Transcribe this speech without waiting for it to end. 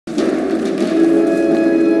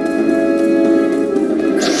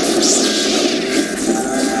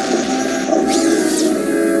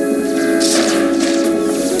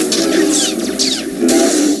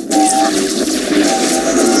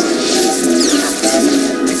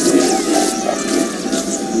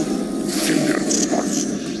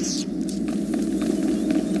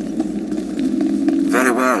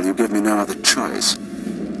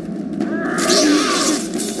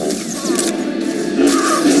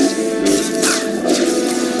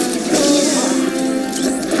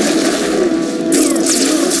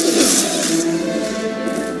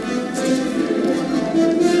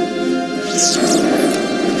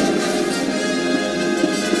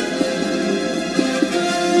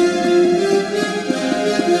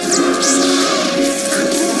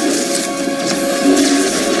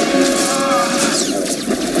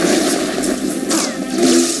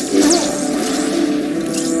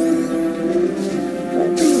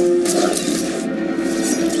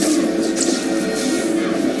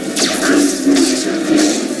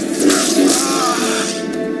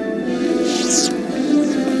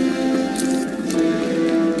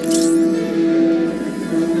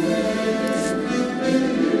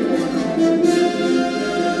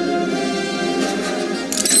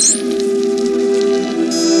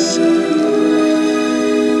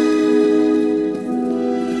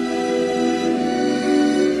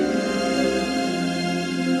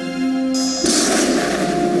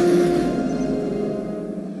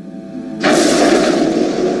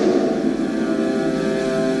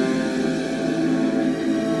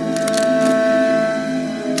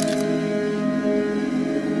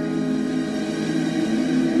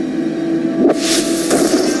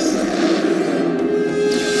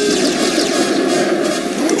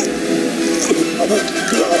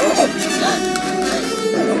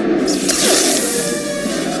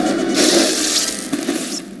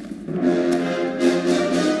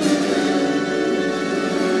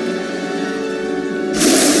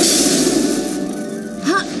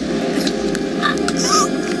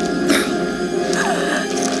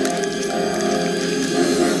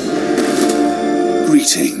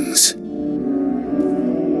Greetings.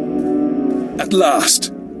 At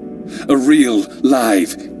last, a real,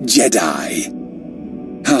 live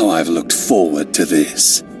Jedi. How I've looked forward to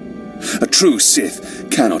this. A true Sith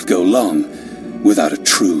cannot go long without a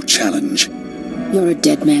true challenge. You're a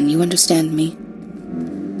dead man, you understand me?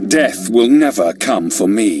 Death will never come for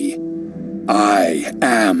me. I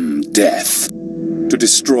am death. To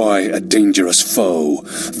destroy a dangerous foe,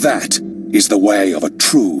 that is the way of a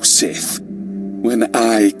true Sith. When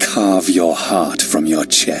I carve your heart from your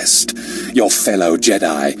chest, your fellow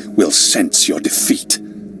Jedi will sense your defeat,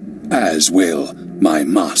 as will my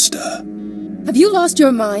master. Have you lost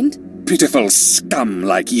your mind? Pitiful scum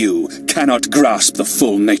like you cannot grasp the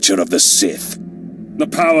full nature of the Sith. The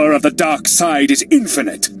power of the dark side is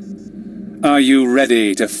infinite. Are you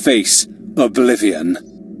ready to face oblivion?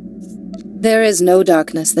 There is no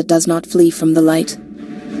darkness that does not flee from the light.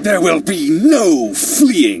 There will be no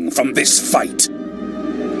fleeing from this fight.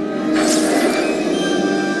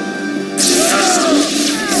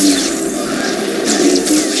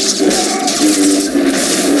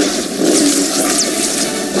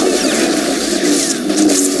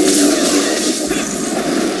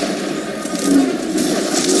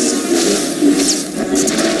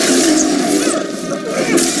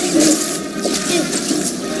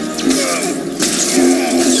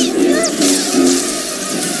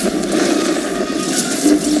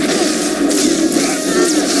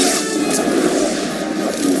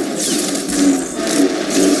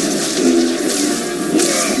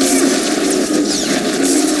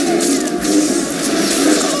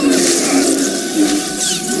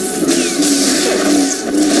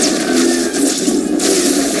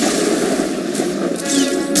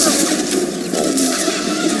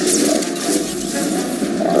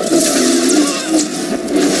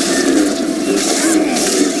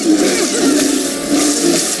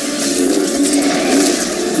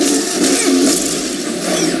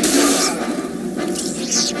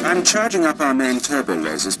 Charging up our main turbo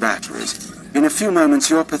lasers batteries. In a few moments,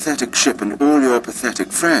 your pathetic ship and all your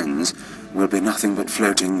pathetic friends will be nothing but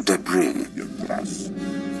floating debris.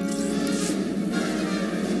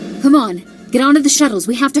 Come on, get onto the shuttles.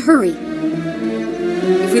 We have to hurry.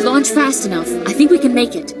 If we launch fast enough, I think we can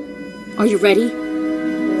make it. Are you ready?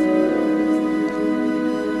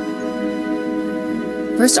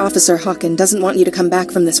 First Officer Hawken doesn't want you to come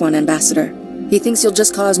back from this one, Ambassador. He thinks you'll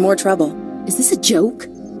just cause more trouble. Is this a joke?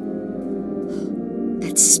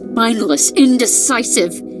 That spineless,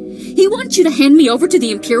 indecisive. He wants you to hand me over to the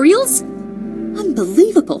Imperials?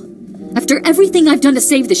 Unbelievable. After everything I've done to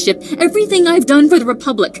save the ship, everything I've done for the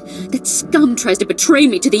Republic, that scum tries to betray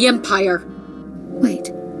me to the Empire.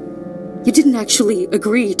 Wait. You didn't actually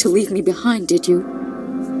agree to leave me behind, did you?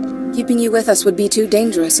 Keeping you with us would be too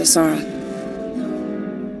dangerous, Asara.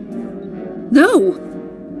 No!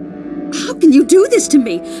 How can you do this to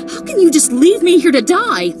me? How can you just leave me here to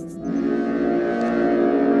die?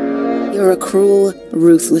 You're a cruel,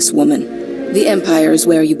 ruthless woman. The Empire is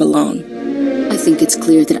where you belong. I think it's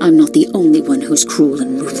clear that I'm not the only one who's cruel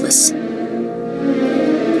and ruthless.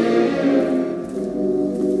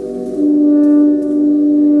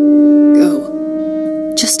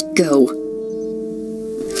 Go. Just go.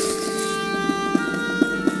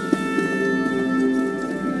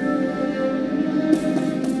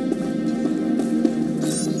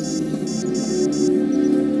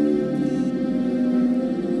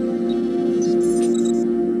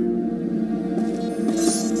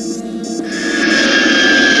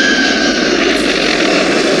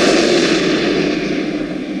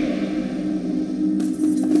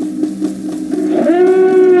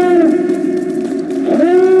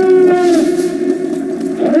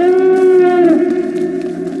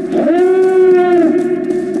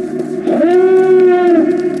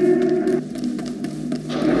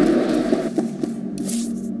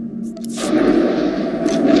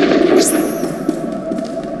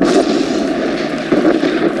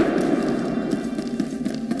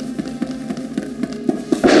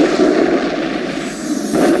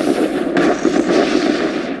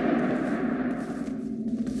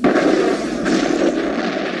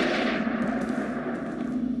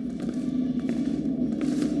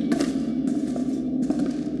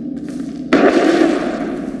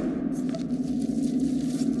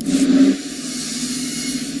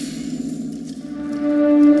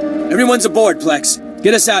 Everyone's aboard, Plex.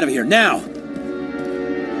 Get us out of here, now!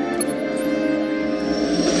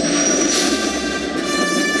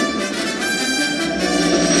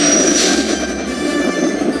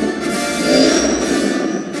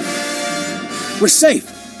 We're safe!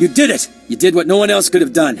 You did it! You did what no one else could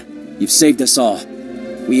have done. You've saved us all.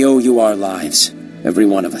 We owe you our lives. Every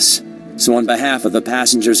one of us. So on behalf of the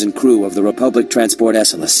passengers and crew of the Republic Transport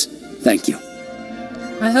SLS, thank you.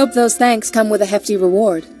 I hope those thanks come with a hefty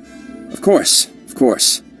reward. Of course, of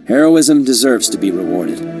course. Heroism deserves to be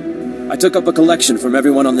rewarded. I took up a collection from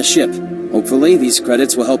everyone on the ship. Hopefully, these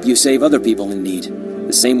credits will help you save other people in need,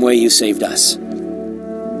 the same way you saved us.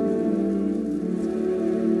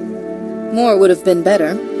 More would have been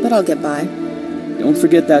better, but I'll get by. Don't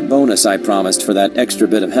forget that bonus I promised for that extra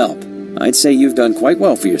bit of help. I'd say you've done quite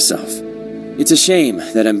well for yourself. It's a shame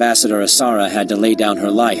that Ambassador Asara had to lay down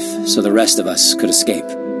her life so the rest of us could escape.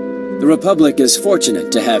 The Republic is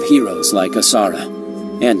fortunate to have heroes like Asara,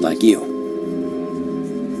 and like you.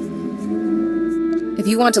 If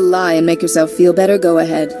you want to lie and make yourself feel better, go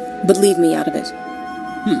ahead. But leave me out of it.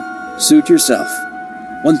 Suit yourself.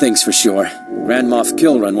 One thing's for sure, Grand Moff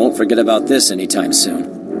Kilran won't forget about this anytime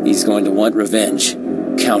soon. He's going to want revenge.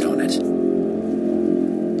 Count on it.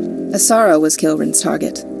 Asara was Kilran's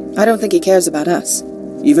target. I don't think he cares about us.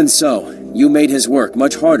 Even so, you made his work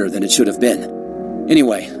much harder than it should have been.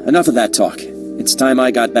 Anyway, enough of that talk. It's time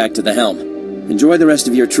I got back to the helm. Enjoy the rest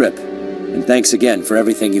of your trip, and thanks again for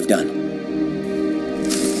everything you've done.